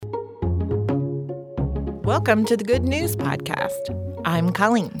Welcome to the Good News Podcast. I'm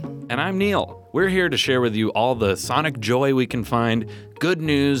Colleen. And I'm Neil. We're here to share with you all the sonic joy we can find, good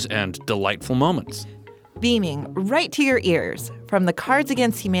news, and delightful moments. Beaming right to your ears from the Cards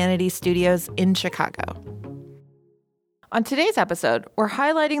Against Humanity studios in Chicago. On today's episode, we're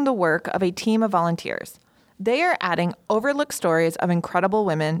highlighting the work of a team of volunteers. They are adding overlooked stories of incredible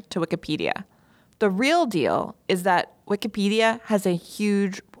women to Wikipedia. The real deal is that Wikipedia has a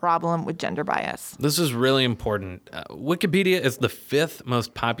huge problem with gender bias. This is really important. Wikipedia is the 5th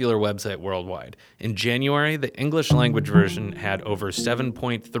most popular website worldwide. In January, the English language version had over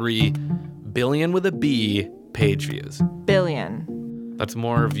 7.3 billion with a B page views. Billion. That's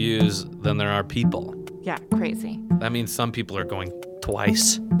more views than there are people. Yeah, crazy. That means some people are going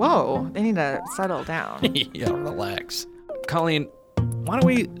twice. Whoa, they need to settle down. Yeah, relax. Colleen, why don't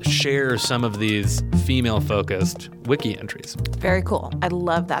we share some of these female-focused wiki entries? Very cool. I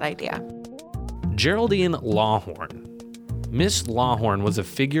love that idea. Geraldine Lawhorn. Miss Lawhorn was a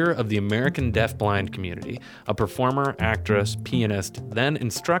figure of the American deafblind community, a performer, actress, pianist, then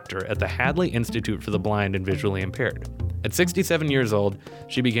instructor at the Hadley Institute for the Blind and Visually Impaired. At 67 years old,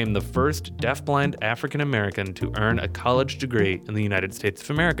 she became the first deafblind African-American to earn a college degree in the United States of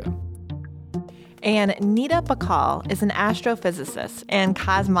America. And Nita Bakal is an astrophysicist and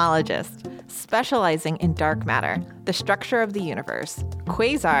cosmologist specializing in dark matter, the structure of the universe,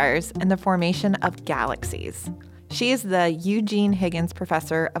 quasars, and the formation of galaxies. She is the Eugene Higgins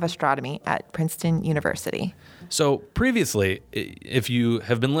Professor of Astronomy at Princeton University. So previously, if you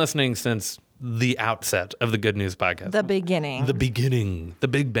have been listening since the outset of the Good News Podcast. The beginning, the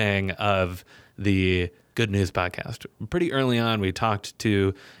big bang of the Good News Podcast. Pretty early on, we talked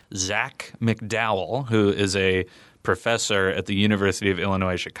to Zach McDowell, who is a professor at the University of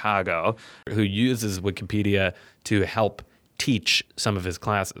Illinois, Chicago, who uses Wikipedia to help teach some of his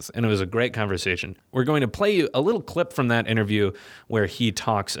classes. And it was a great conversation. We're going to play you a little clip from that interview where he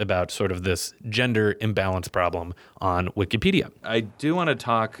talks about sort of this gender imbalance problem on Wikipedia. I do want to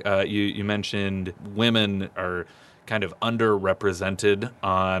talk, you mentioned women are kind of underrepresented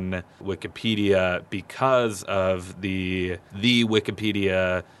on Wikipedia because of the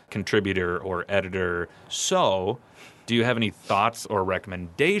Wikipedia contributor or editor. So, do you have any thoughts or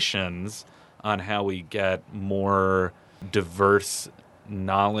recommendations on how we get more diverse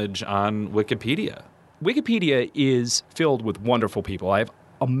knowledge on Wikipedia? Wikipedia is filled with wonderful people. I have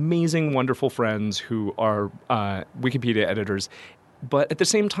amazing, wonderful friends who are Wikipedia editors, but at the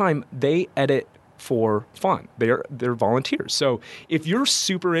same time, they edit for fun. They're volunteers. So if you're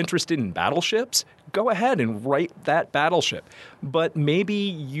super interested in battleships, go ahead and write that battleship. But maybe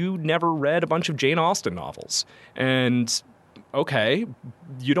you never read a bunch of Jane Austen novels. And okay,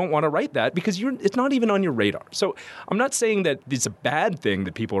 you don't want to write that because it's not even on your radar. So I'm not saying that it's a bad thing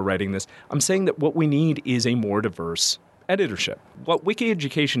that people are writing this. I'm saying that what we need is a more diverse editorship. What Wiki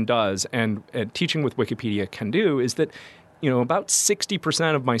Education does and teaching with Wikipedia can do is that about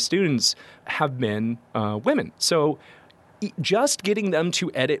 60% of my students have been women. So just getting them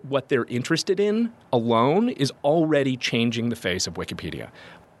to edit what they're interested in alone is already changing the face of Wikipedia.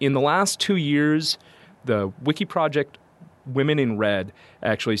 In the last 2 years, the Wiki Project Women in Red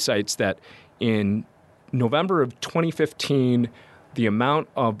actually cites that in November of 2015, the amount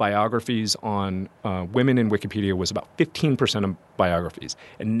of biographies on women in Wikipedia was about 15% of biographies.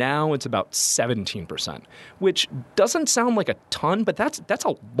 And now it's about 17%, which doesn't sound like a ton, but that's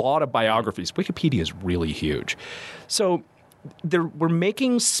a lot of biographies. Wikipedia is really huge. So we're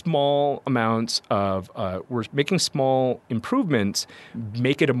making small amounts of, we're making small improvements,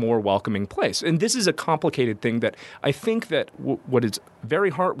 make it a more welcoming place. And this is a complicated thing that I think that what is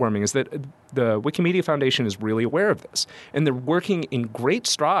very heartwarming is that the Wikimedia Foundation is really aware of this. And they're working in great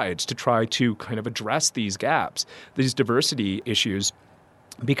strides to try to kind of address these gaps, these diversity issues.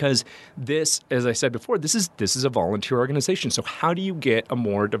 Because this, as I said before, this is a volunteer organization. So how do you get a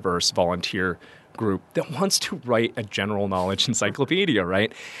more diverse volunteer group that wants to write a general knowledge encyclopedia,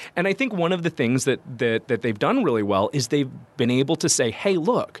 right? And I think one of the things that they've done really well is they've been able to say, hey,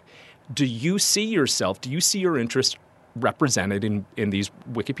 look, do you see your interest represented in these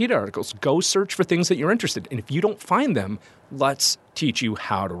Wikipedia articles? Go search for things that you're interested in. And if you don't find them, let's teach you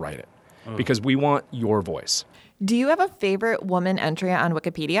how to write it because we want your voice. Do you have a favorite woman entry on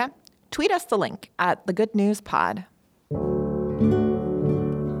Wikipedia? Tweet us the link at The Good News Pod.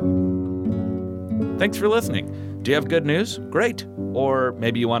 Thanks for listening. Do you have good news? Great. Or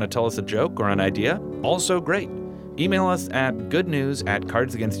maybe you want to tell us a joke or an idea? Also great. Email us at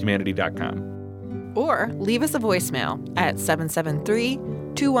goodnews@cardsagainsthumanity.com. Or leave us a voicemail at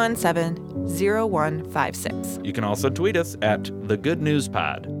 773-217-0156. You can also tweet us at The Good News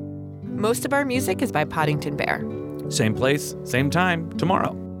Pod. Most of our music is by Poddington Bear. Same place, same time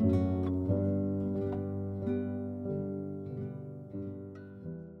tomorrow.